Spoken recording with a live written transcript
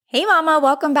Hey mama,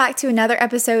 welcome back to another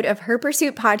episode of Her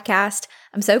Pursuit Podcast.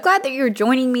 I'm so glad that you're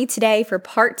joining me today for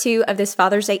part 2 of this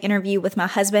Father's Day interview with my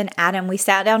husband, Adam. We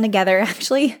sat down together.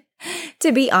 Actually,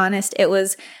 to be honest, it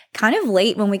was kind of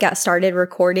late when we got started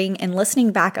recording, and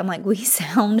listening back, I'm like, we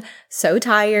sound so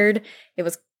tired. It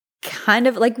was kind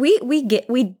of like we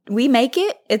make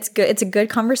it. It's good. It's a good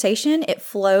conversation. It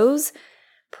flows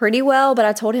pretty well, but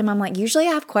I told him, I'm like, usually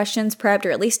I have questions prepped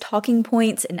or at least talking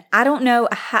points, and I don't know.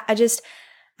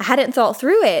 I hadn't thought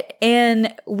through it.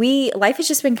 And life has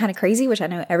just been kind of crazy, which I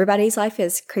know everybody's life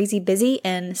is crazy busy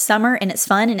and summer, and it's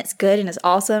fun and it's good and it's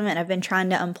awesome. And I've been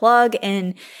trying to unplug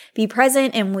and be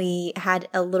present. And we had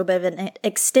a little bit of an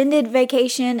extended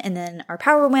vacation, and then our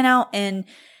power went out. And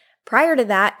prior to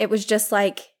that, it was just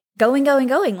like going.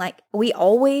 Like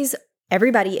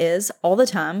everybody is all the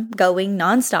time going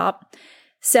nonstop.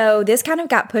 So this kind of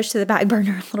got pushed to the back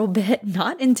burner a little bit,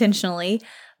 not intentionally.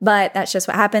 But that's just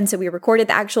what happened. So we recorded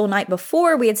the actual night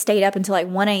before. We had stayed up until like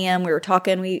 1 a.m. We were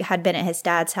talking. We had been at his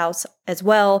dad's house as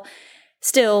well,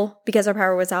 still, because our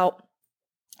power was out.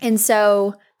 And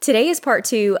so today is part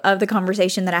 2 of the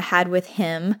conversation that I had with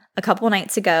him a couple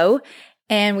nights ago.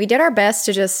 And we did our best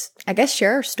to just, I guess,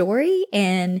 share our story.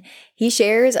 And he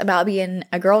shares about being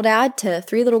a girl dad to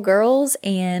 3 little girls.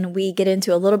 And we get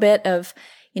into a little bit of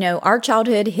our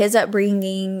childhood, his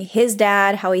upbringing, his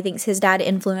dad, how he thinks his dad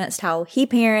influenced how he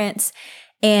parents.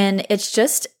 And it's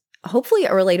just hopefully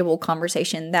a relatable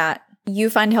conversation that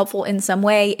you find helpful in some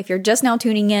way. If you're just now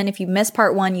tuning in, if you missed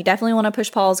part 1, you definitely want to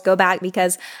push pause, go back,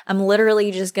 because I'm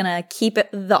literally just going to keep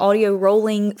the audio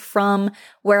rolling from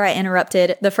where I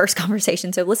interrupted the first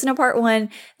conversation. So listen to part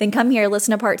 1, then come here,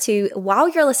 listen to part 2. While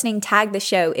you're listening, tag the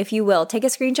show, if you will. Take a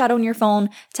screenshot on your phone,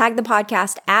 tag the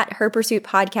podcast at Her Pursuit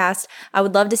Podcast. I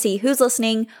would love to see who's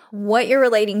listening, what you're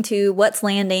relating to, what's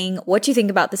landing, what you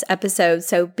think about this episode.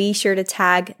 So be sure to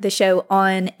tag the show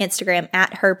on Instagram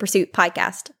at Her Pursuit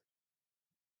Podcast.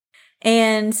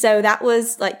 And so that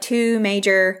was like 2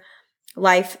 major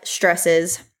life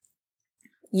stresses.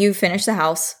 You finish the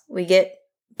house. We get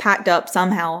packed up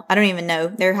somehow. I don't even know.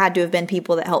 There had to have been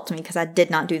people that helped me because I did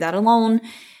not do that alone.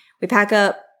 We pack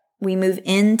up. We move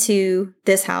into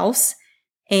this house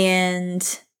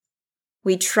and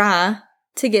we try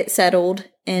to get settled.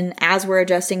 And as we're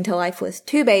adjusting to life with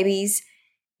 2 babies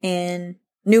and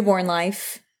newborn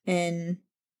life, and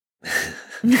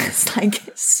it's like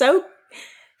so...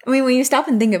 when you stop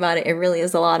and think about it, it really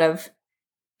is a lot of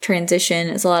transition.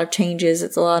 It's a lot of changes.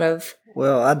 It's a lot of...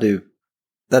 Well, I do.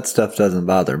 That stuff doesn't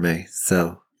bother me.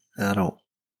 So I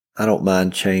don't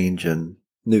mind change and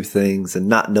new things and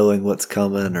not knowing what's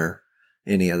coming or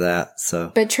any of that.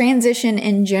 So, but transition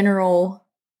in general,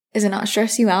 does it not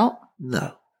stress you out?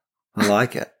 No, I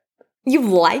like it. You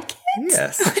like it?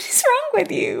 Yes. What is wrong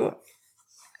with you?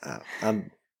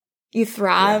 You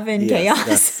thrive in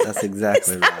chaos. That's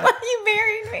exactly right. Why you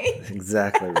married me?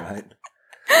 Exactly right.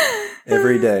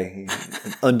 Every day,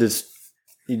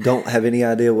 you don't have any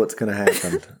idea what's going to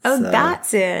happen. Oh, so,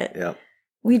 that's it. Yep.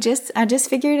 I just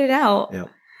figured it out. Yep.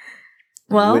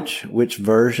 Well, which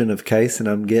version of Kason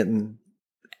I'm getting,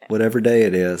 whatever day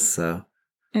it is. So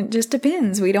it just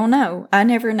depends. We don't know. I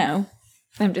never know.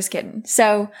 I'm just kidding.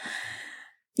 So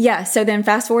yeah. So then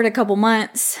fast forward a couple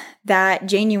months. That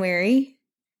January.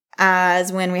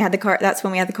 That's when we had the car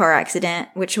accident,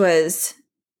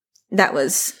 that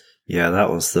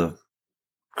was the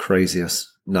craziest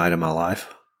night of my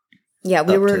life. Yeah,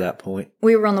 to that point.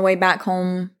 We were on the way back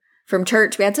home from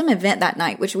church. We had some event that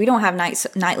night, which we don't have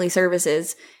nightly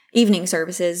services, evening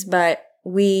services, but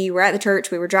we were at the church.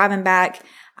 We were driving back.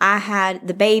 I had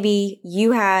the baby.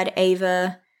 You had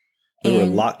Ava. We were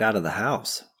locked out of the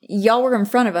house. Y'all were in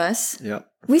front of us. Yep.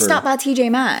 We stopped by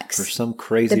TJ Maxx. For some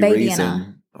crazy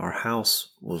reason. Our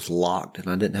house was locked and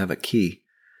I didn't have a key.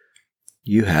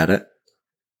 You had it.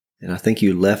 And I think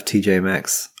you left TJ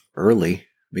Maxx early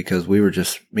because me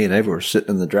and Ava were sitting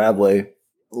in the driveway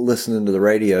listening to the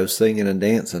radio, singing and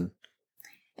dancing.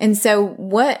 And so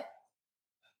what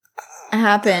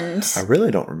happened? I really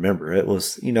don't remember. It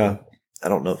was, I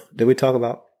don't know. Did we talk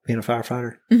about being a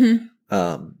firefighter?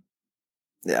 Mm-hmm.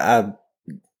 I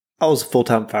was a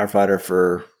full-time firefighter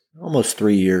for almost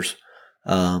 3 years.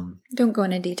 Don't go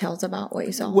into details about what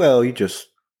you saw. Well,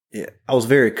 I was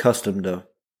very accustomed to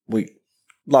a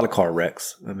lot of car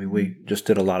wrecks. I mean, we just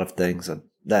did a lot of things of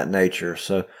that nature.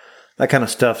 So that kind of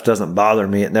stuff doesn't bother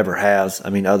me. It never has. I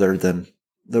mean, other than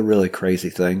the really crazy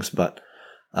things, but,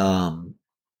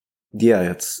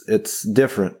 it's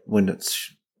different when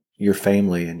it's your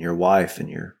family and your wife and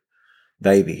your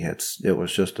baby. It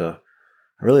was just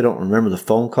I really don't remember the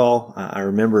phone call. I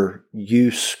remember you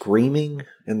screaming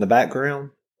in the background,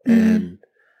 and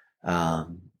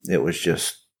it was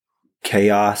just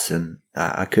chaos, and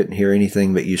I couldn't hear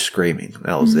anything but you screaming.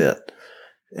 That was it.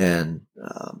 And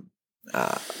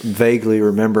I vaguely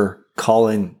remember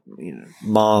calling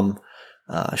Mom.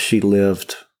 She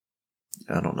lived,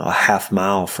 I don't know, a half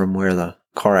mile from where the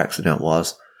car accident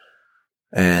was.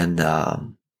 And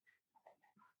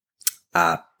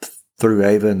I threw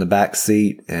Ava in the back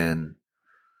seat, and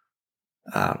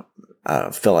I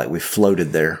felt like we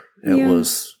floated there. It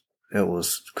was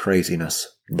craziness,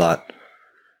 but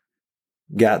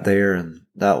got there, and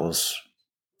that was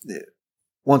it.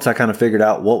 Once I kind of figured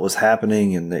out what was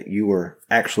happening and that you were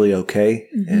actually okay,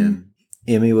 and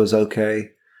Emmy was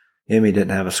okay. Emmy didn't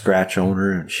have a scratch on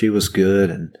her, and she was good.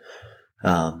 And,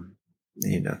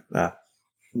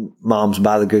 Mom's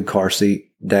by the good car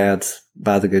seat. Dad's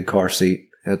by the good car seat.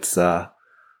 It's,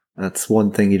 that's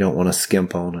one thing you don't want to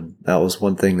skimp on. And that was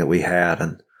one thing that we had.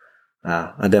 And,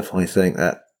 I definitely think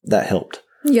that helped.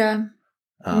 Yeah.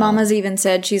 Mama's even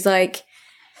said, she's like,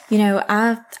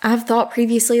 I've thought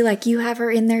previously, like, you have her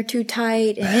in there too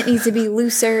tight and it needs to be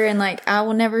looser. And like, I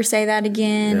will never say that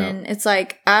again. Yeah. And it's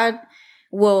like,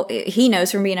 he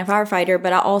knows from being a firefighter,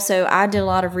 but I did a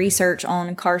lot of research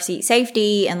on car seat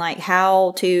safety and like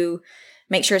how to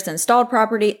make sure it's installed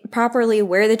properly,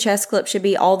 where the chest clip should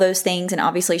be, all those things. And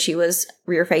obviously she was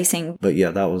rear facing. But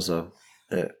yeah, that was a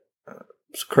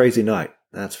crazy night.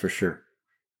 That's for sure.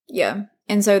 Yeah.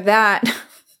 And so that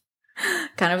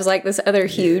kind of was like this other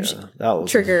huge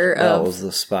trigger that was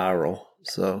the spiral.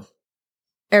 So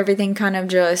everything kind of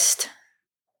just,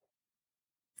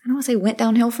 I don't want to say went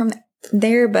downhill from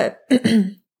there, but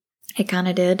it kind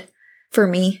of did for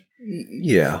me.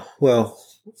 Yeah. Well,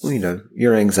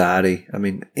 your anxiety. I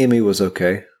mean, Emmy was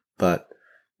okay, but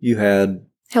you had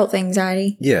health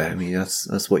anxiety. Yeah. I mean,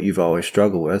 that's what you've always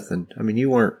struggled with. And I mean,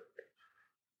 you weren't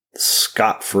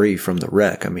scot-free from the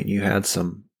wreck. I mean, you had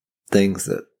some things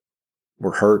that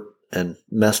were hurt and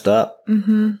messed up,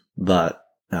 but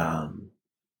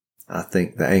I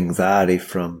think the anxiety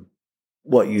from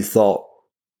what you thought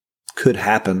could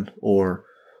happen or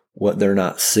what they're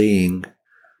not seeing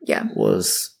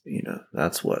was,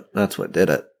 that's what did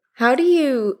it. How do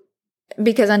you,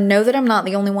 because I know that I'm not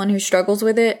the only one who struggles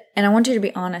with it, and I want you to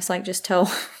be honest, like just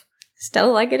tell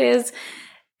like it is.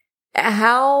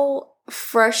 How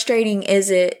frustrating is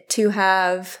it to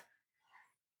have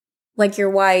like your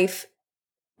wife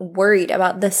worried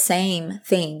about the same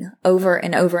thing over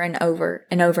and over and over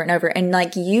and over and over, and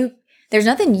like there's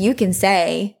nothing you can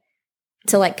say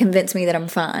to like convince me that I'm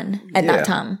fine at that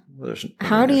time. Well,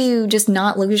 how do you just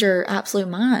not lose your absolute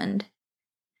mind?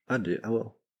 I did.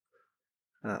 Well,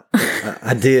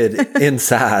 I did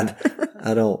inside.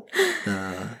 I don't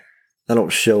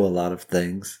show a lot of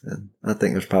things, and I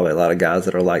think there's probably a lot of guys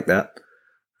that are like that.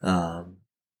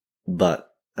 But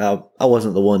I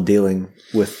wasn't the one dealing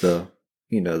with the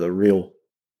real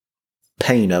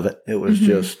pain of it. It was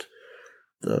just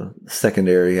the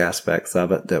secondary aspects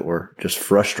of it that were just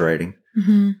frustrating.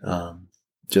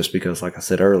 Just because, like I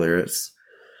said earlier,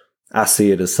 I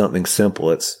see it as something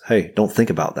simple. It's, hey, don't think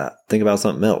about that. Think about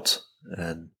something else.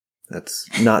 And that's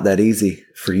not that easy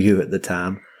for you at the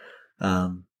time.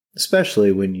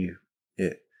 Especially when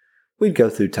we'd go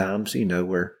through times,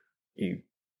 where you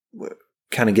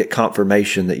kind of get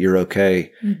confirmation that you're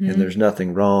okay and there's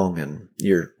nothing wrong and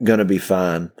you're going to be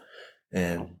fine.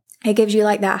 And it gives you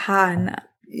like that high. And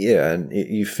yeah. And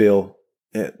you feel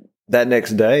that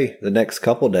next day, the next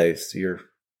couple of days,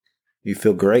 you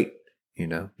feel great.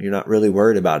 You're not really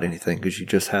worried about anything because you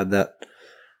just had that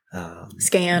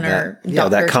scan or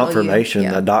that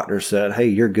confirmation. The doctor said, "Hey,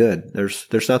 you're good.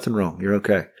 There's nothing wrong. You're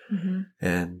okay."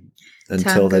 And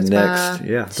until the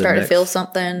next, start to feel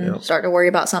something, start to worry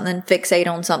about something, fixate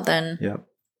on something. Yep.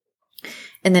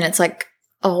 And then it's like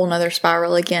a whole nother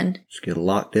spiral again. Just get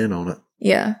locked in on it.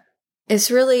 Yeah. It's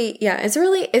really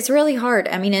hard.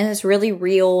 I mean, it is really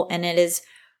real and it is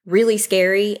really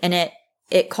scary, and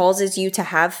it causes you to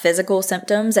have physical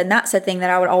symptoms. And that's the thing that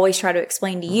I would always try to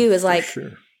explain to you is like,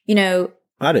 sure.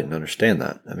 I didn't understand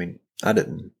that. I mean, I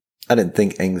didn't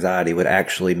think anxiety would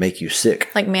actually make you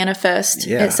sick. Like manifest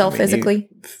itself physically.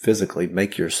 You physically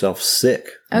make yourself sick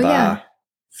by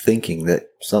thinking that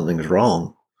something's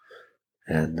wrong.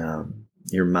 And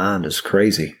your mind is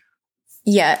crazy.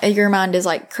 Yeah, your mind is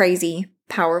like crazy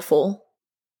powerful.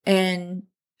 And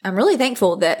I'm really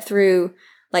thankful that through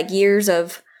like years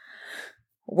of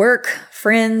work,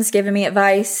 friends giving me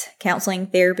advice, counseling,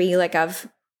 therapy, like I've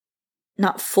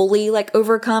not fully like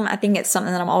overcome. I think it's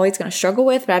something that I'm always going to struggle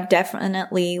with, but I've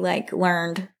definitely like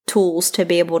learned tools to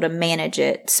be able to manage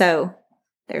it. So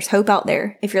there's hope out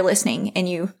there if you're listening and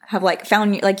you have like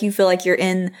found, like you feel like you're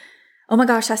in oh my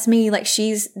gosh, that's me. Like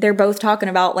they're both talking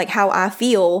about like how I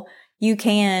feel. You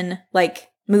can like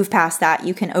move past that.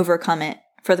 You can overcome it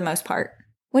for the most part.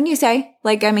 Wouldn't you say?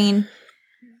 Like, I mean.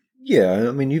 Yeah.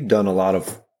 I mean, you've done a lot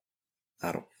of,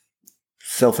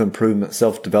 self-improvement,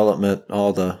 self-development,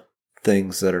 all the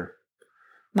things that are.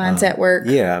 Mindset work.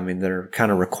 Yeah. I mean, they're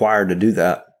kind of required to do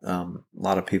that. A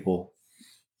lot of people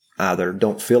either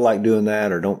don't feel like doing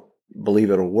that or don't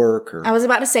believe it'll work. Or I was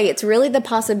about to say, it's really the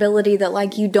possibility that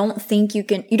like you don't think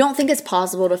it's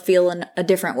possible to feel in a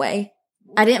different way.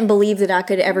 I didn't believe that I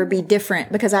could ever be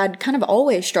different because I'd kind of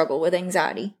always struggled with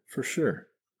anxiety. For sure.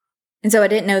 And so I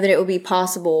didn't know that it would be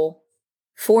possible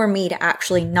for me to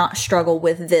actually not struggle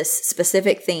with this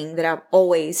specific thing that I've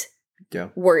always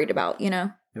worried about, you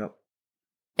know? Yep.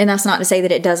 And that's not to say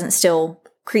that it doesn't still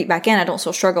creep back in. I don't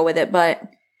still struggle with it, but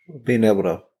being able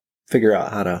to figure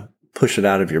out how to push it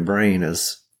out of your brain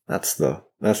that's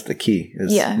the key,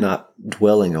 is not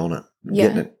dwelling on it,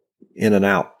 getting it in and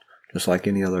out, just like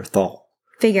any other thought.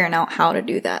 Figuring out how to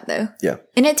do that though. Yeah.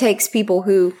 And it takes people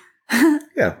who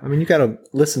yeah. I mean, you got to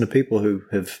listen to people who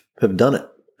have done it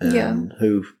and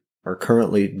who are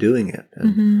currently doing it.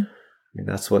 And I mean,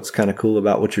 that's what's kind of cool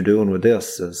about what you're doing with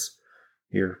this, is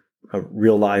you're a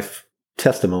real life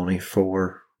testimony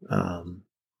for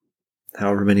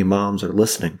however many moms are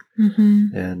listening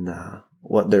and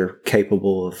what they're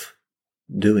capable of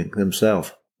doing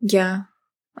themselves. Yeah.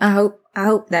 I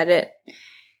hope that it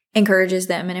encourages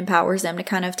them and empowers them to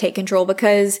kind of take control,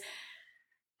 because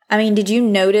I mean, did you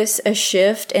notice a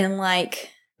shift in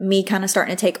like me kind of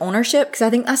starting to take ownership? Because I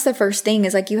think that's the first thing,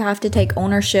 is like you have to take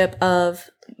ownership of,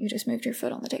 you just moved your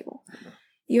foot on the table.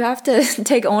 You have to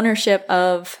take ownership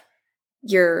of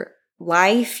your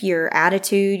life, your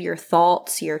attitude, your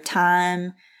thoughts, your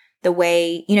time, the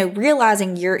way, you know,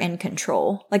 realizing you're in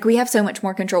control. Like we have so much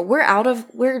more control.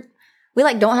 We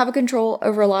like don't have a control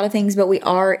over a lot of things, but we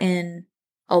are in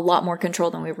a lot more control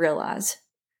than we realize.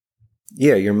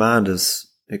 Yeah, your mind is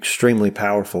extremely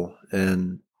powerful,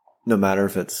 and no matter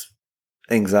if it's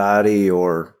anxiety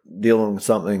or dealing with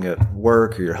something at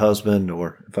work or your husband,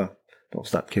 or if I don't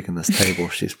stop kicking this table,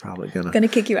 she's probably gonna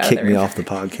kick you out, kick me off the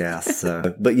podcast.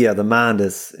 So, but yeah, the mind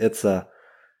it's a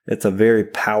very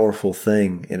powerful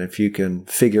thing, and if you can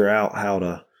figure out how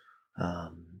to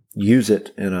use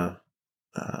it in a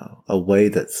way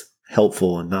that's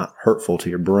helpful and not hurtful to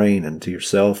your brain and to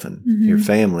yourself and your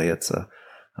family, it's a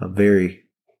very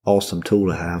awesome tool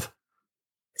to have.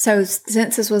 So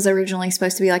since this was originally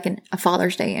supposed to be like a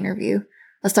Father's Day interview,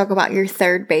 let's talk about your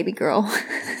third baby girl.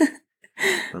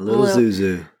 A little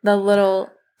Zuzu. The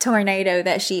little tornado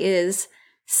that she is.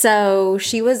 So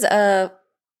she was a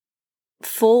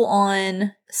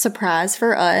full-on surprise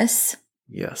for us.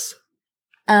 Yes.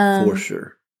 For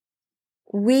sure.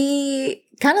 We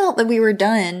kind of thought that we were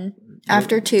done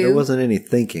after 2. There wasn't any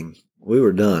thinking. We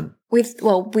were done. We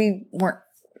weren't.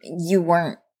 You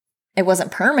weren't. It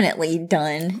wasn't permanently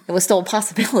done. It was still a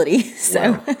possibility.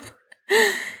 So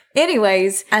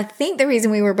anyways, I think the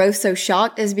reason we were both so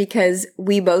shocked is because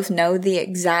we both know the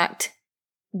exact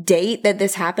date that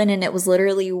this happened, and it was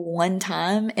literally one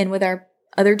time. And with our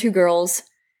other 2 girls,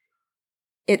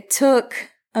 it took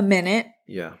a minute.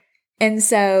 Yeah. And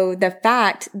so the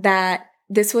fact that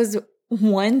this was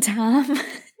one time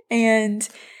and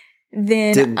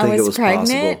then I was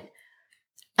pregnant, possible.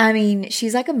 I mean,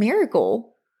 she's like a miracle.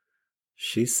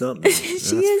 She's something.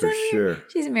 That's for sure.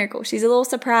 She's a miracle. She's a little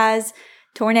surprise,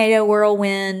 tornado,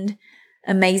 whirlwind,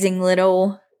 amazing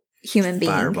little human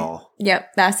being. Fireball.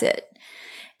 Yep, that's it.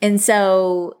 And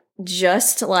so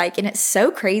just like, and it's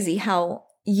so crazy how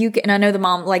you can, and I know the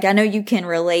mom, like I know you can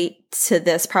relate to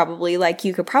this probably, like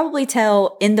you could probably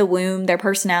tell in the womb their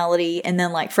personality, and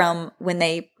then like from when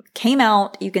they came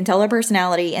out, you can tell their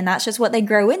personality, and that's just what they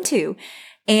grow into.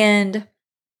 And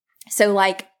so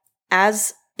like,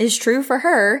 as is true for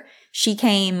her, she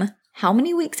came how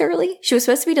many weeks early? She was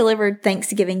supposed to be delivered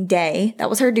Thanksgiving Day. That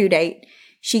was her due date.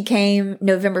 She came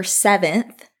November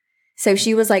 7th. So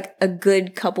she was like a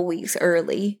good couple weeks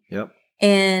early. Yep.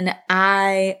 And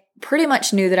I pretty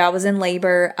much knew that I was in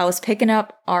labor. I was picking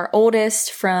up our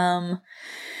oldest from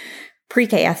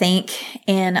pre-K, I think.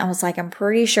 And I was like, I'm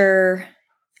pretty sure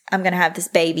I'm going to have this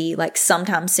baby like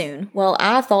sometime soon. Well,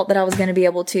 I thought that I was going to be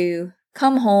able to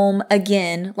come home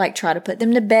again, like try to put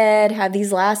them to bed, have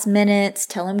these last minutes,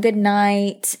 tell them good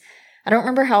night. I don't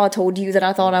remember how I told you that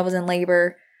I thought I was in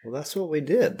labor. Well, that's what we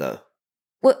did, though.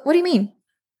 What do you mean?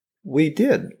 We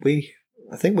did.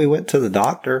 I think we went to the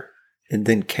doctor and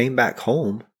then came back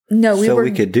home. No,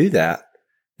 we could do that.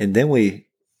 And then we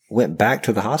went back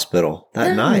to the hospital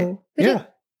that night. Yeah,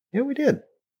 we did.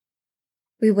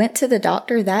 We went to the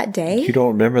doctor that day? You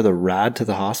don't remember the ride to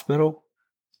the hospital?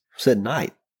 It's at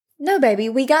night. No, baby.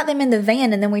 We got them in the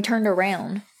van and then we turned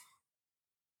around.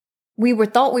 We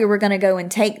thought we were going to go and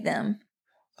take them.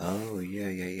 Oh,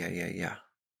 yeah.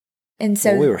 And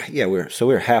so we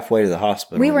were halfway to the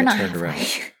hospital. We were not halfway.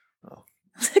 Oh.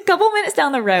 A couple minutes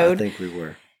down the road. I think we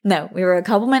were. No, we were a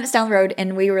couple minutes down the road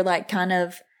and we were like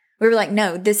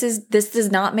no, this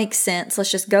does not make sense.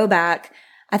 Let's just go back.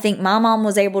 I think my mom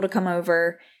was able to come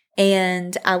over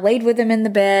and I laid with them in the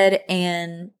bed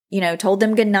and, told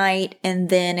them good night. And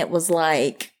then it was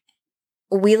like,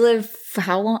 we live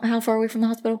how far away from the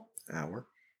hospital? Hour.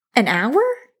 An hour?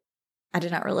 I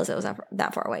did not realize it was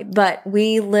that far away, but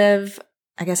we live,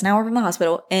 I guess, an hour from the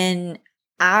hospital. And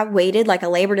I waited, like I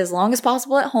labored as long as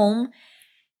possible at home.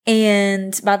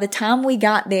 And by the time we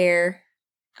got there,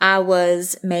 I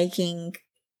was making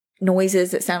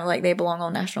noises that sounded like they belong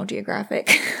on National Geographic.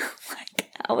 Like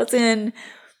I was in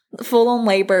full on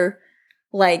labor,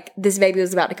 like this baby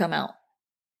was about to come out.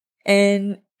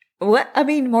 And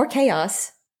more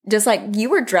chaos. Just like you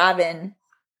were driving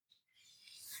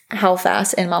how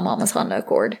fast in my mama's Honda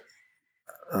Accord?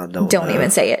 Don't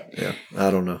even say it. Yeah, I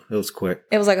don't know. It was quick.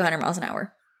 It was like 100 miles an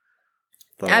hour.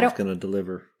 I was going to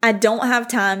deliver. I don't have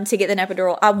time to get an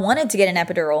epidural. I wanted to get an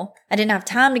epidural. I didn't have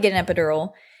time to get an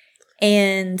epidural.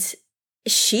 And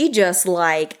she just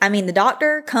the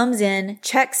doctor comes in,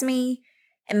 checks me,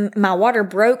 and my water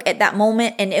broke at that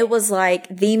moment. And it was like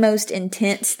the most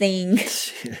intense thing.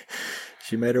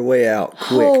 She made her way out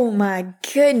quick. Oh my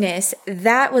goodness.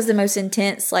 That was the most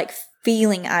intense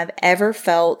feeling I've ever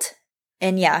felt.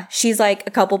 And yeah, she's like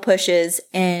a couple pushes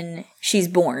and she's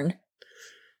born.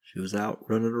 She was out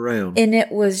running around. And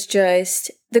it was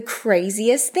just the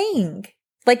craziest thing.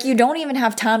 Like you don't even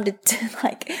have time to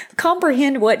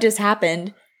comprehend what just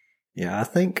happened. Yeah, I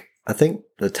think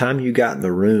the time you got in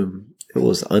the room, it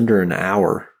was under an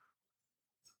hour.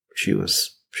 She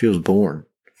was born.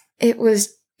 It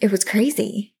was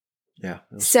crazy. Yeah.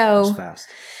 It was fast.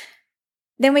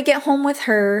 Then we get home with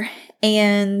her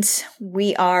and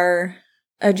we are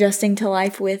adjusting to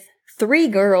life with 3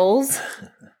 girls.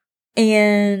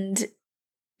 And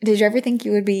did you ever think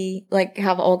you would be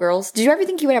have all girls? Did you ever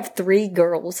think you would have 3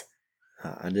 girls?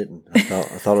 I didn't. I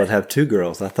thought I'd have 2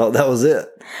 girls. I thought that was it.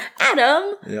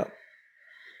 Adam. Yeah.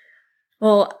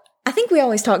 Well, I think we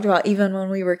always talked about even when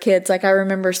we were kids. I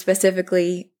remember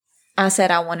specifically, I said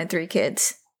I wanted 3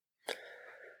 kids.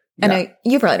 I know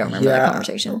you probably don't remember that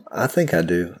conversation. I think I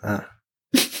do. I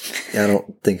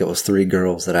don't think it was 3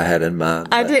 girls that I had in mind.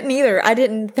 I didn't either. I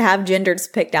didn't have genders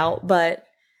picked out, but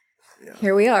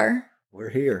here we are. We're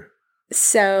here.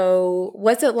 So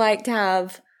what's it like to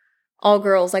have all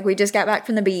girls? We just got back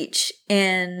from the beach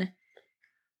and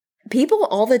people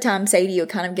all the time say to you, it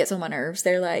kind of gets on my nerves.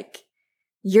 They're like,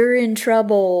 you're in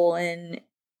trouble and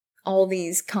all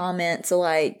these comments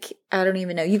I don't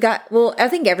even know. I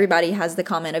think everybody has the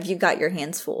comment of you've got your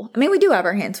hands full. I mean, we do have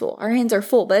our hands full. Our hands are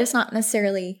full, but it's not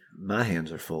necessarily. My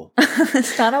hands are full.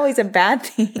 It's not always a bad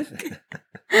thing.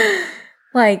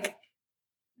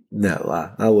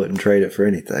 No, I wouldn't trade it for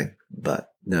anything. But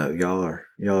no, y'all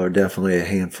are definitely a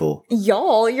handful.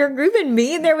 Y'all, you're grouping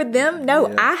me in there with them? No,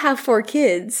 yeah. I have 4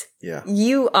 kids. Yeah.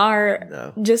 You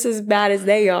are just as bad as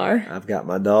they are. I've got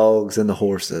my dogs and the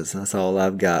horses. That's all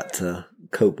I've got to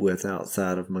cope with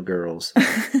outside of my girls.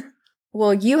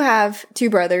 Well, you have 2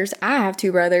 brothers. I have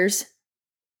 2 brothers.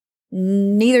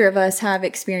 Neither of us have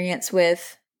experience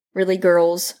with really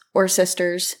girls or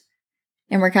sisters.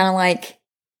 And we're kind of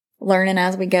learning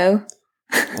as we go.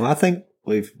 Well, I think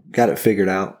we've got it figured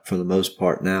out for the most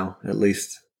part now, at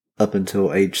least up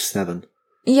until age 7.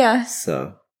 Yeah.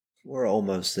 So we're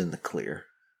almost in the clear.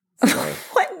 So,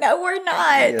 what? No, we're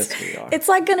not. Yes, we are. It's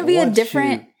going to be a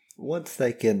different. Once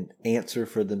they can answer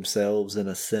for themselves in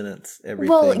a sentence,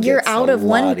 everything you're gets out a of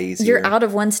lot one. easier. You're out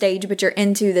of one stage, but you're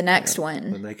into the next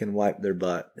one. When they can wipe their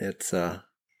butt, it's okay,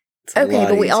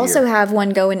 but we also have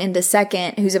one going into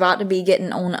 2nd who's about to be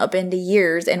getting on up into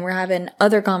years, and we're having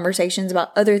other conversations about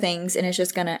other things, and it's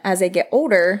just gonna, as they get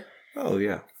older. Oh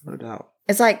yeah, no doubt.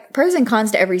 It's pros and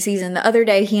cons to every season. The other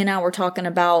day, he and I were talking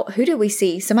about, who did we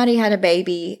see? Somebody had a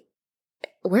baby.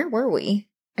 Where were we?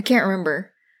 I can't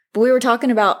remember. But we were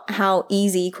talking about how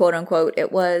easy, quote unquote, it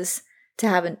was to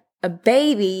have a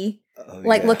baby.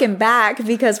 Looking back,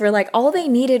 because we're all they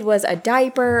needed was a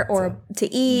diaper or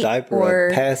to eat. Or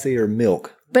a passy or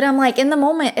milk. But I'm in the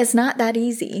moment, it's not that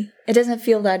easy. It doesn't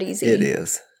feel that easy. It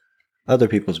is. Other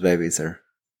people's babies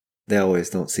they always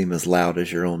don't seem as loud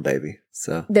as your own baby.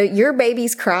 So your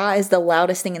baby's cry is the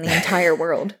loudest thing in the entire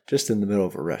world. Just in the middle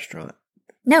of a restaurant.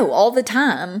 No, all the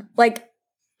time.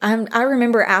 I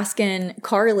remember asking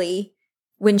Carly,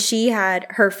 when she had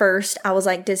her first, I was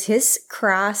like, does his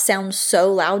cry sound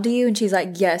so loud to you? And she's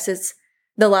like, yes, it's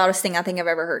the loudest thing I think I've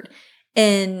ever heard.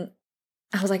 And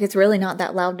I was like, it's really not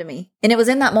that loud to me. And it was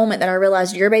in that moment that I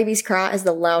realized your baby's cry is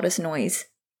the loudest noise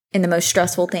and the most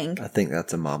stressful thing. I think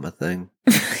that's a mama thing.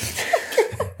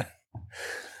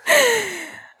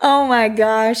 Oh my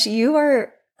gosh, you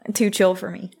are too chill for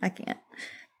me. I can't.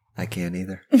 I can't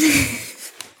either.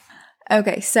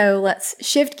 Okay, so let's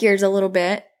shift gears a little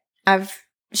bit. I've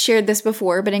shared this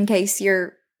before, but in case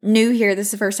you're new here, this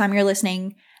is the first time you're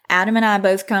listening. Adam and I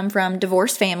both come from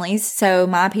divorced families. So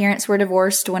my parents were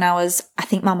divorced when I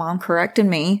think my mom corrected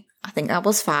me. I think I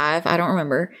was 5. I don't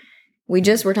remember. We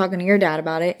just were talking to your dad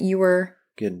about it. You were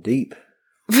getting deep.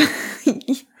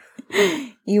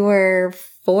 You were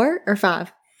 4 or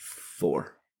 5?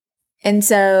 4. And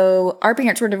so our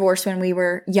parents were divorced when we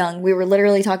were young. We were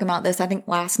literally talking about this, I think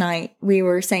last night. We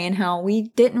were saying how we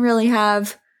didn't really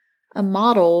have a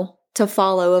model to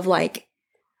follow of like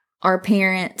our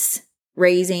parents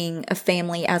raising a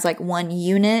family as like one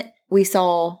unit. We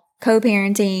saw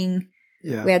co-parenting.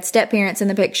 Yeah. We had step-parents in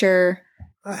the picture.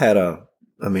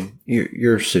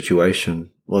 Your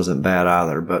situation wasn't bad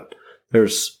either, but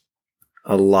there's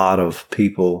a lot of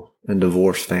people in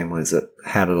divorced families that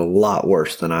had it a lot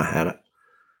worse than I had it.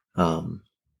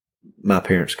 My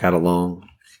parents got along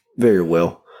very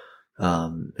well,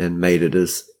 and made it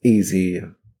as easy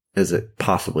as it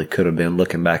possibly could have been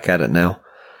looking back at it now.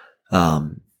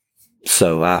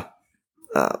 So I'm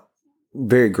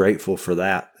very grateful for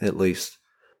that, at least.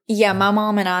 Yeah, my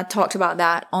mom and I talked about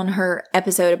that on her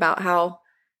episode about how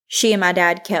she and my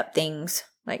dad kept things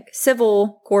like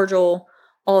civil, cordial,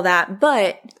 all that.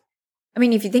 But, I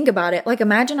mean, if you think about it, like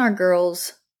imagine our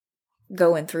girls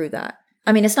going through that.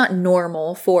 I mean, it's not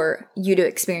normal for you to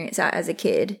experience that as a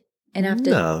kid and have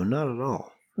to. No, not at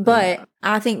all. But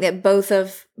I think that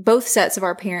both sets of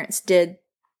our parents did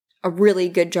a really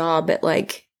good job at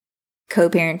like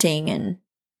co-parenting and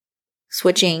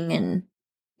switching, and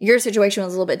your situation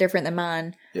was a little bit different than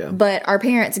mine. Yeah. But our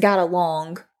parents got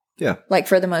along. Yeah. Like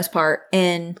for the most part,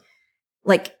 and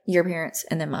like your parents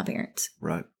and then my parents.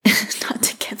 Right. Not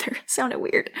together. It sounded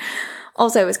weird.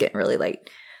 Also, it was getting really late.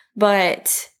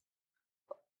 But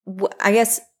I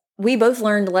guess we both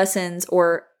learned lessons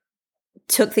or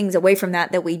took things away from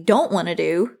that we don't want to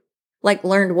do, like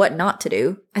learned what not to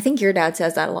do. I think your dad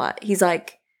says that a lot. He's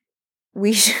like,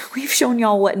 we've shown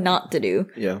y'all what not to do.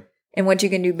 Yeah. And what you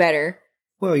can do better.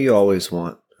 Well, you always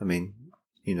want,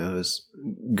 as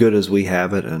good as we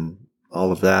have it and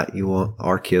all of that, you want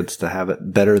our kids to have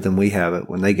it better than we have it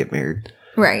when they get married.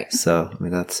 Right. So,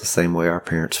 that's the same way our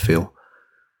parents feel.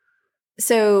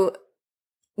 So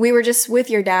we were just with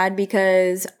your dad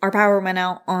because our power went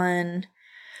out on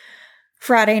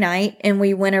Friday night, and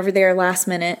we went over there last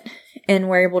minute and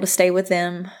were able to stay with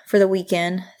them for the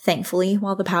weekend, thankfully,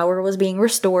 while the power was being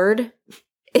restored.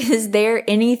 Is there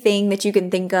anything that you can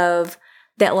think of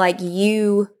that like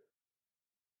you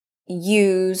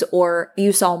use or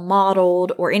you saw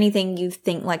modeled, or anything you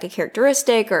think like a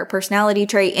characteristic or a personality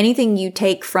trait, anything you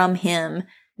take from him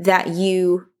that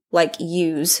you like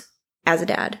use as a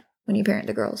dad when you parent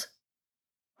the girls?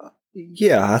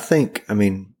 Yeah, I think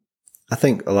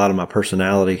a lot of my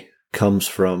personality comes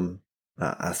from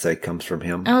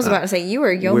him. I was about to say, you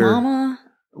are your mama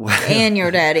and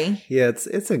your daddy. Yeah,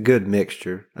 it's a good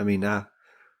mixture.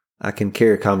 I can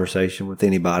carry a conversation with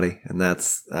anybody, and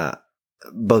that's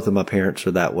both of my parents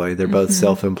are that way. They're both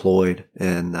self-employed,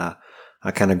 and I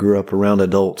kind of grew up around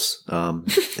adults,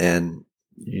 and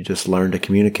you just learn to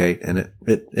communicate, and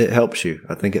it helps you.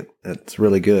 I think it's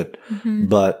really good,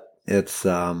 but it's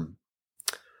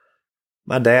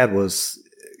my dad was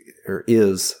or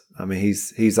is.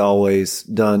 He's always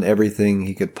done everything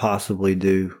he could possibly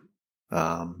do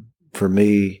for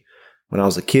me when I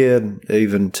was a kid,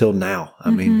 even till now.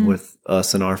 With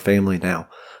us and our family now.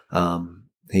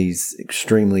 He's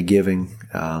extremely giving,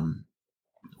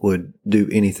 would do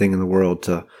anything in the world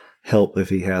to help if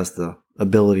he has the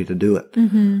ability to do it.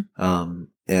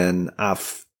 And I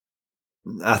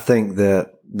think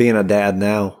that being a dad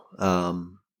now,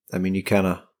 you kind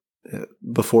of,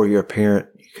 before you're a parent,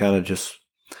 you kind of just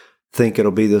think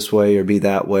it'll be this way or be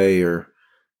that way, or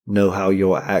know how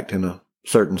you'll act in a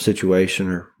certain situation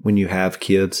or when you have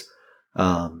kids.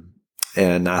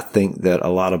 And I think that a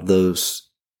lot of those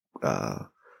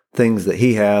things that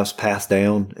he has passed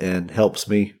down and helps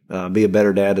me be a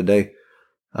better dad today.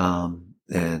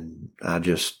 And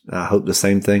I hope the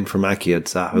same thing for my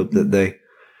kids. I hope that they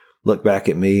look back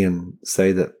at me and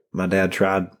say that my dad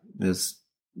tried his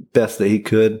best that he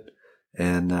could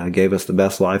and gave us the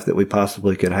best life that we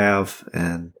possibly could have.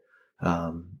 And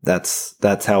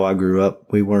That's how I grew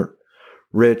up. We weren't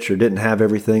rich or didn't have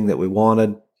everything that we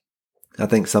wanted. I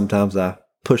think sometimes I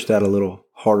pushed that a little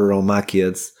harder on my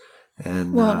kids.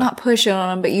 And not push it on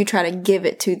them, but you try to give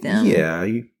it to them. Yeah,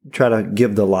 you try to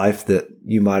give the life that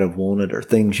you might have wanted or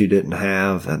things you didn't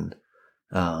have, and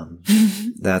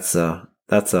that's a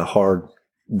hard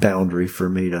boundary for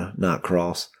me to not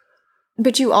cross.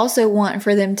 But you also want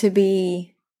for them to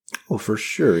be, well, for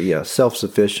sure, yeah,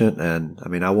 self-sufficient, and I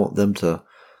mean, I want them to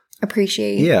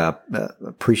appreciate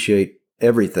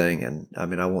everything, and I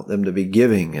mean, I want them to be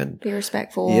giving and be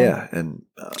respectful, and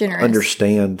generous.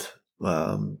 Understand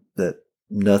that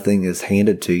nothing is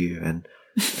handed to you, and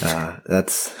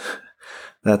that's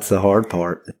the hard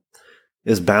part,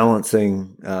 is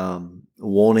balancing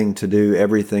wanting to do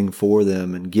everything for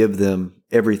them and give them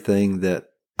everything that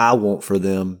I want for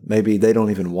them. Maybe they don't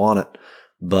even want it,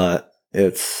 but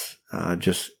it's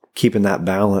just keeping that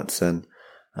balance and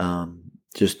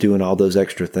just doing all those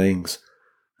extra things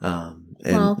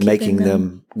and making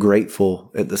them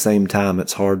grateful at the same time.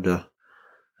 It's hard to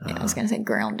I was going to say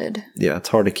grounded. Yeah, it's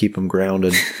hard to keep them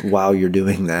grounded while you're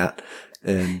doing that.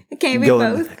 And it can't be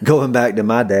both. Going back to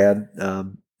my dad,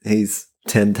 he's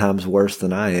 10 times worse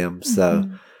than I am.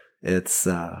 So it's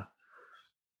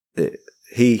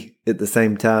he at the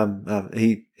same time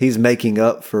he's making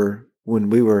up for when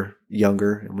we were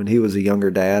younger and when he was a younger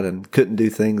dad and couldn't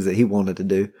do things that he wanted to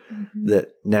do that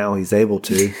now he's able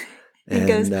to.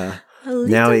 And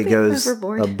now he goes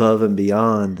above and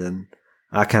beyond, and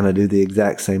I kind of do the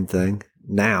exact same thing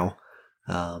now.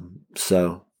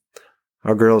 So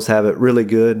our girls have it really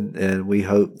good, and we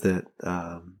hope that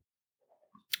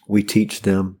we teach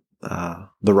them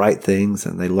the right things,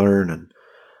 and they learn and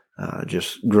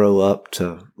just grow up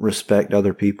to respect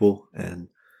other people and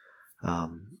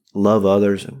love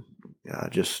others, and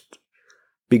just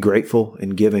be grateful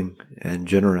and giving and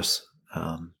generous.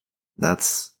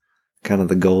 That's kind of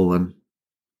the goal in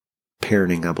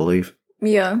parenting, I believe.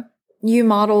 Yeah. You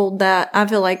modeled that, I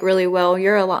feel like, really well.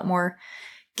 You're a lot more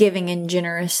giving and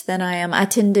generous than I am. I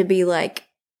tend to be like,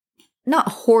 not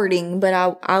hoarding, but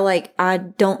I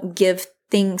don't give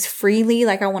things freely.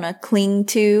 Like I want to cling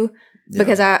to,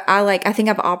 because I think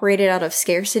I've operated out of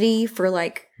scarcity for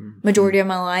like majority of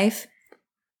my life.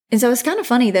 And so it's kind of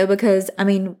funny though, because I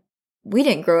mean, we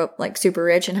didn't grow up like super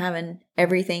rich and having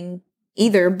everything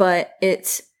either, but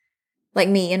it's like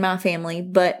me and my family,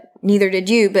 but neither did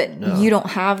you, but you don't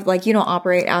have, like, you don't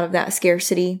operate out of that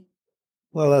scarcity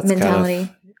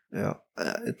mentality. Kind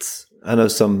of, I know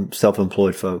some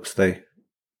self-employed folks, they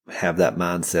have that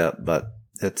mindset, but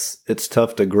it's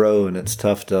tough to grow, and it's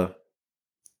tough to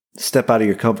step out of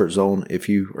your comfort zone if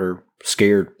you are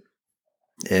scared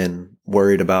and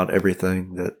worried about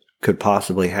everything that could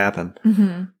possibly happen.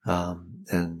 And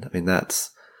I mean,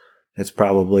 it's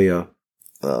probably a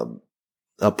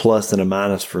plus and a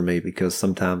minus for me, because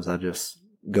sometimes I just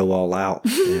go all out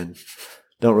and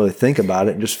don't really think about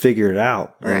it and just figure it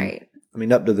out. Right. And, I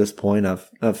mean, up to this point,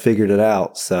 I've figured it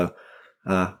out. So,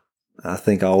 I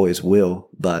think I always will,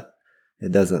 but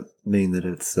it doesn't mean that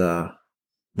it's,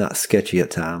 not sketchy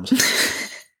at times.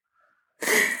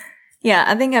 Yeah.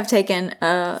 I think I've taken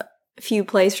a few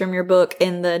plays from your book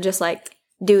in the just like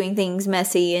doing things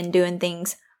messy and doing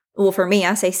things. Well, for me,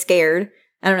 I say scared.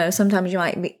 I don't know. Sometimes you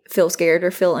might feel scared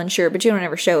or feel unsure, but you don't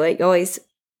ever show it. You always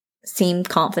seem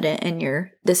confident in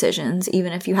your decisions,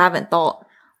 even if you haven't thought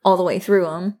all the way through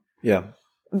them. Yeah.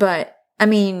 But I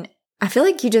mean, I feel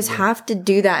like you just have to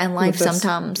do that in life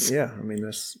sometimes. Yeah. I mean,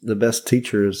 that's the best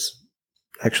teacher is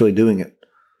actually doing it.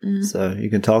 So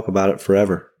you can talk about it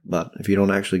forever, but if you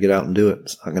don't actually get out and do it,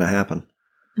 it's not going to happen.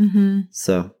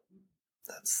 So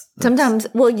that's sometimes,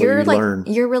 well, you're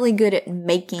really good at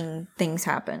making things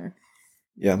happen.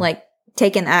 Yeah. Like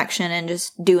taking action and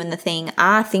just doing the thing.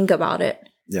 I think about it.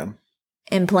 Yeah.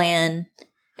 And plan.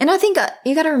 And I think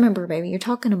you got to remember, baby, you're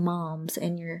talking to moms,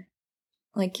 and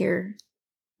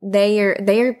they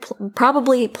are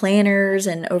probably planners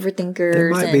and overthinkers. There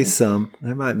might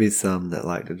be some that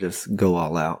like to just go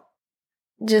all out.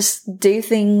 Just do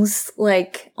things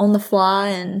like on the fly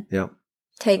and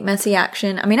take messy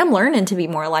action. I mean, I'm learning to be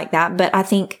more like that, but I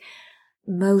think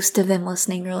most of them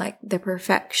listening are like the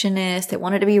perfectionist. They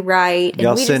want it to be right.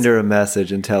 Y'all send her a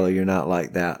message and tell her you're not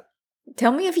like that.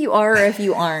 Tell me if you are or if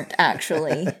you aren't,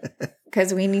 actually,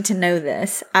 because we need to know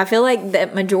this. I feel like the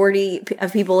majority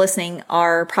of people listening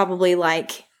are probably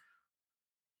like,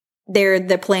 they're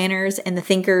the planners and the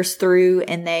thinkers through,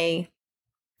 and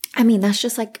that's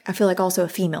just like, I feel like also a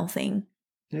female thing.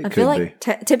 I feel like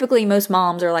typically most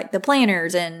moms are like the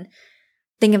planners and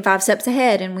thinking 5 steps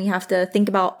ahead, and we have to think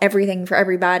about everything for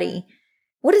everybody.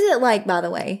 What is it like, by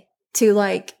the way? to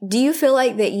like, do you feel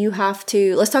like that you have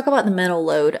to, let's talk about the mental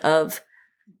load of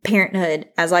parenthood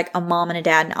as like a mom and a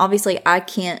dad. And obviously I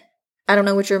don't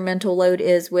know what your mental load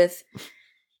is with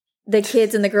the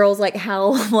kids and the girls, like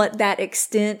what that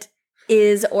extent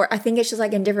is, or I think it's just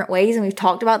like in different ways. And we've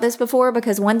talked about this before,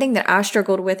 because one thing that I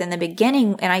struggled with in the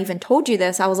beginning, and I even told you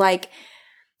this, I was like,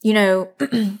 you know,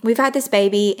 we've had this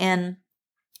baby and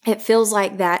it feels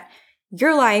like that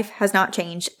your life has not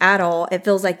changed at all. It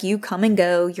feels like you come and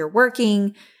go, you're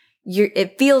working,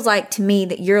 it feels like to me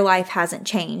that your life hasn't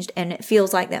changed. And it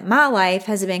feels like that my life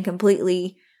has been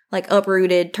completely like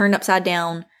uprooted, turned upside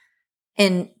down,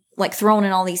 and like thrown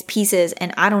in all these pieces.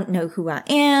 And I don't know who I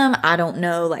am. I don't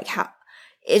know like how,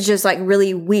 it's just like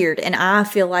really weird. And I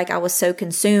feel like I was so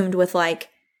consumed with like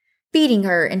feeding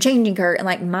her and changing her. And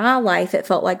like my life, it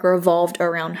felt like revolved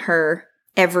around her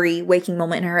every waking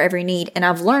moment and her every need. And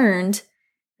I've learned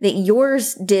that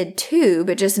yours did too,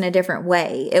 but just in a different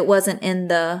way. It wasn't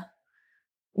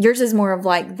yours is more of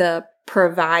like the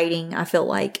providing, I feel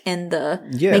like, and the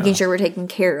making sure we're taken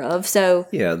care of. So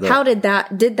how did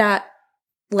that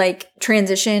like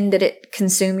transition? Did it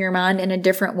consume your mind in a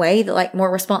different way, that like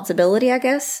more responsibility, I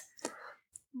guess?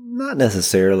 Not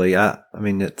necessarily. I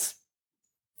mean,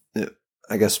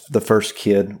 I guess the first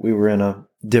kid, we were in a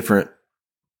different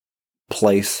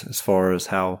place as far as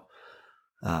how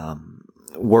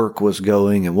work was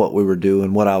going and what we were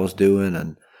doing, what I was doing,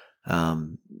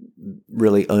 and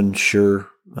really unsure.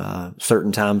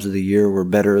 Certain times of the year were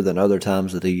better than other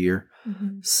times of the year.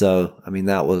 Mm-hmm. So, I mean,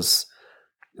 that was,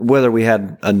 whether we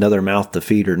had another mouth to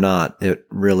feed or not, it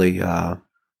really, that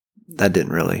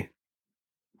didn't really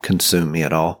consume me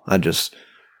at all.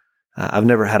 I've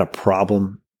never had a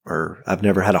problem, or I've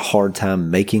never had a hard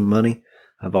time making money.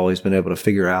 I've always been able to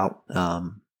figure out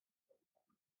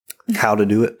how to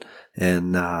do it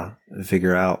and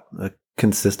figure out a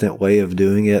consistent way of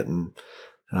doing it. And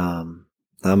I'm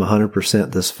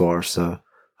 100% this far, so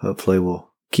hopefully we'll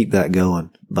keep that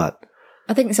going. But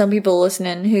I think some people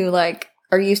listening who like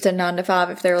are used to 9 to 5,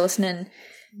 if they're listening,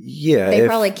 they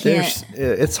probably can't.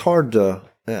 It's hard to.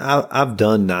 I've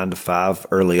done 9 to 5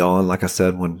 early on, like I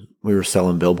said, when we were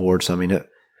selling billboards. I mean,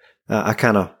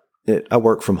 I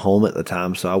worked from home at the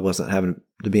time, so I wasn't having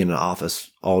to be in an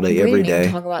office all day, every day. We didn't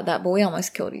even talk about that, but we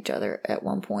almost killed each other at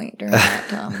one point during that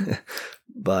time.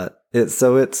 But it's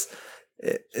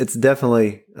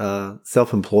definitely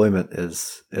self-employment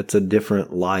it's a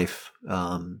different life,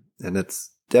 and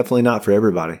it's definitely not for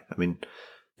everybody. I mean,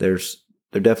 there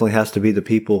definitely has to be the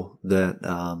people that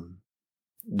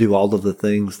do all of the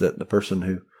things that the person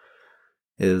who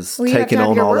is taking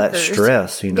on all that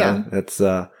stress, you know.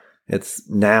 Yeah. It's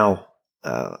now,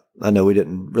 I know we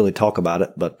didn't really talk about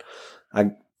it, but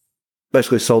I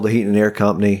basically sold the heat and air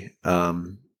company a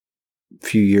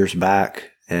few years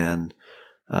back, and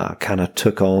kind of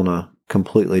took on a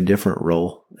completely different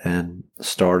role and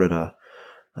started a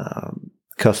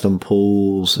custom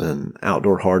pools and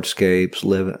outdoor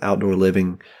hardscapes, outdoor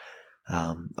living,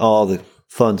 all the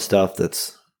fun stuff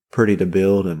that's pretty to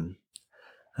build and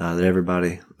that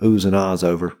everybody oohs and ahs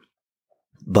over.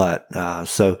 But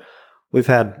so we've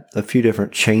had a few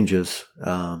different changes,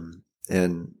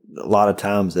 and a lot of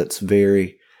times it's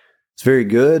very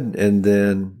good. And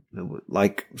then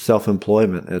like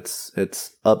self-employment,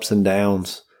 it's ups and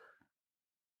downs.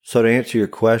 So to answer your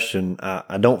question,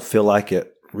 I don't feel like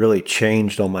it really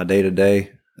changed on my day to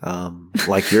day,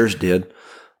 like yours did,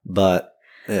 but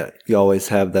you always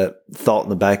have that thought in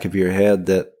the back of your head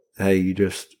that, hey, you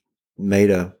just made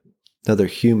another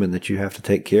human that you have to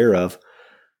take care of.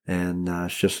 And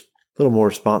it's just a little more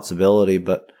responsibility,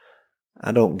 but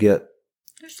I don't get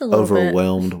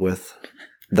overwhelmed with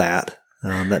that.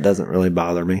 That doesn't really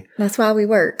bother me. That's why we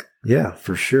work. Yeah,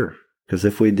 for sure. Because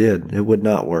if we did, it would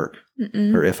not work.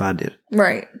 Mm-mm. Or if I did.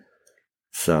 Right.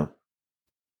 So.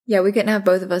 Yeah, we couldn't have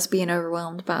both of us being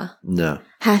overwhelmed by. No.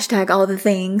 # all the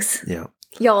things. Yeah.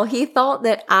 Y'all, he thought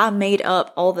that I made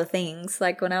up all the things.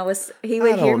 Like when he would hear me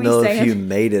saying. I don't know if you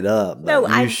made it up. But no,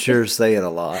 you sure say it a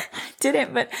lot. I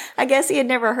didn't, but I guess he had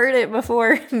never heard it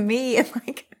before me, and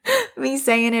like me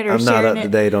saying it or sharing it. I'm not up to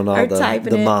date on all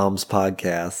the moms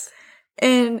podcasts.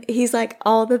 And he's like,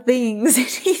 all the things. And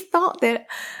he thought that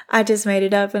I just made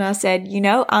it up. And I said,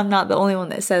 I'm not the only one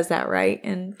that says that, right?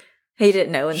 And he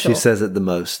didn't know until. She says it the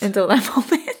most. Until that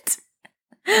moment.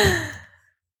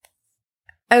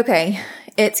 Okay.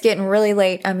 It's getting really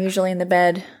late. I'm usually in the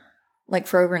bed like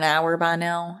for over an hour by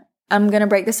now. I'm going to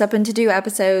break this up into 2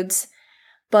 episodes.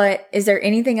 But is there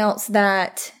anything else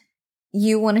that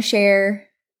you want to share?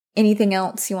 Anything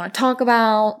else you want to talk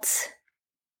about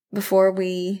before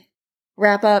we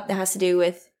wrap up that has to do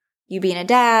with you being a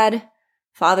dad,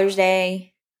 Father's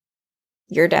Day,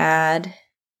 your dad,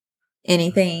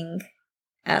 anything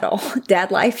at all?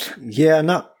 Dad life? Yeah,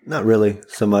 not really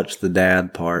so much the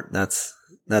dad part. That's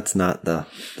not the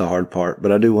hard part.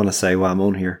 But I do want to say while I'm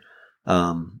on here,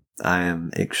 I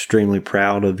am extremely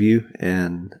proud of you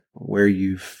and where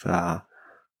you've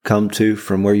come to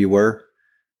from where you were,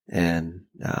 and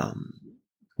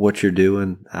what you're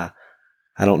doing. I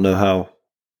don't know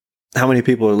how many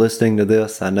people are listening to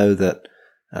this. I know that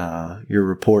your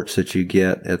reports that you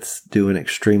get, it's doing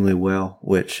extremely well,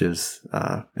 which is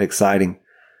exciting,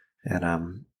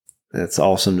 and it's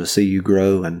awesome to see you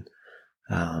grow and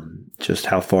just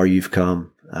how far you've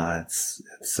come.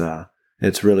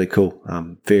 It's really cool.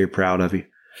 I'm very proud of you.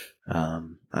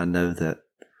 I know that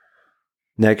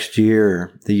next year,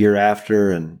 or the year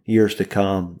after, and years to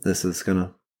come, this is going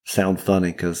to sound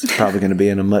funny because it's probably going to be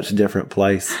in a much different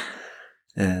place,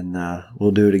 and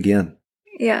we'll do it again.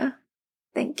 Yeah.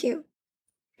 Thank you.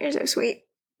 You're so sweet.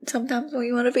 Sometimes when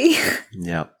you want to be.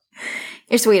 Yep.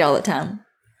 You're sweet all the time.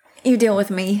 You deal with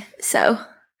me, so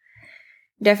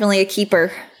definitely a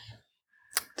keeper.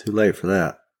 Too late for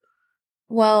that.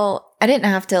 Well, I didn't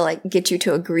have to get you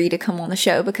to agree to come on the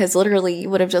show because literally you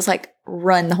would have just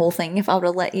run the whole thing if I would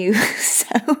have let you.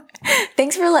 So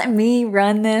thanks for letting me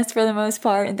run this for the most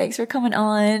part. And thanks for coming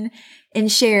on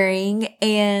and sharing.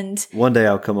 And one day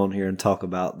I'll come on here and talk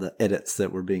about the edits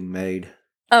that were being made.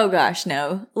 Oh gosh,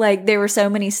 no. There were so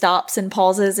many stops and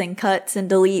pauses and cuts and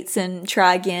deletes and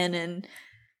try again, and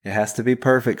it has to be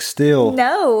perfect still.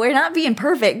 No, we're not being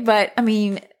perfect, but I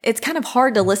mean, it's kind of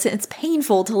hard to listen. It's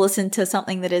painful to listen to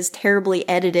something that is terribly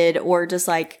edited, or just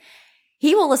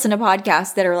he will listen to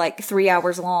podcasts that are 3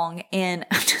 hours long. And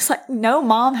I'm just no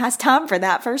mom has time for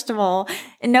that, first of all.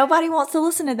 And nobody wants to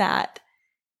listen to that.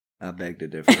 I beg to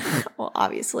differ. Well,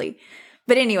 obviously.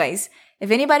 But anyways, if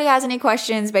anybody has any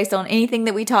questions based on anything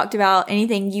that we talked about,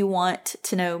 anything you want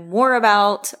to know more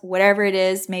about, whatever it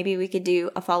is, maybe we could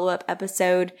do a follow-up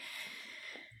episode.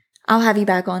 I'll have you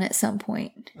back on at some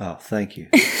point. Oh, thank you.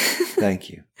 Thank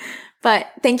you. But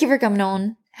thank you for coming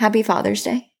on. Happy Father's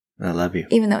Day. I love you.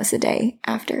 Even though it's the day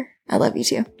after. I love you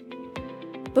too.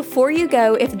 Before you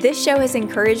go, if this show has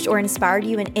encouraged or inspired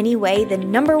you in any way, the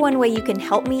number one way you can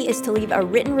help me is to leave a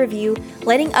written review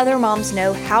letting other moms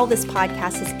know how this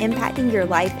podcast is impacting your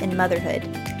life and motherhood.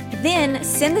 Then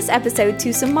send this episode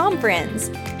to some mom friends.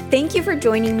 Thank you for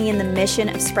joining me in the mission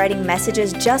of spreading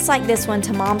messages just like this one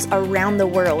to moms around the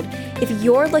world. If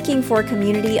you're looking for a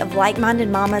community of like-minded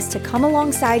mamas to come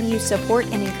alongside you, support,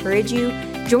 and encourage you,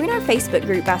 join our Facebook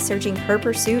group by searching Her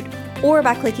Pursuit or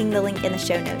by clicking the link in the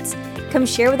show notes. Come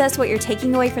share with us what you're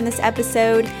taking away from this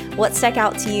episode, what stuck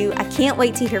out to you. I can't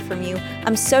wait to hear from you.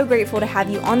 I'm so grateful to have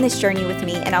you on this journey with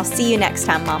me, and I'll see you next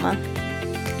time, Mama.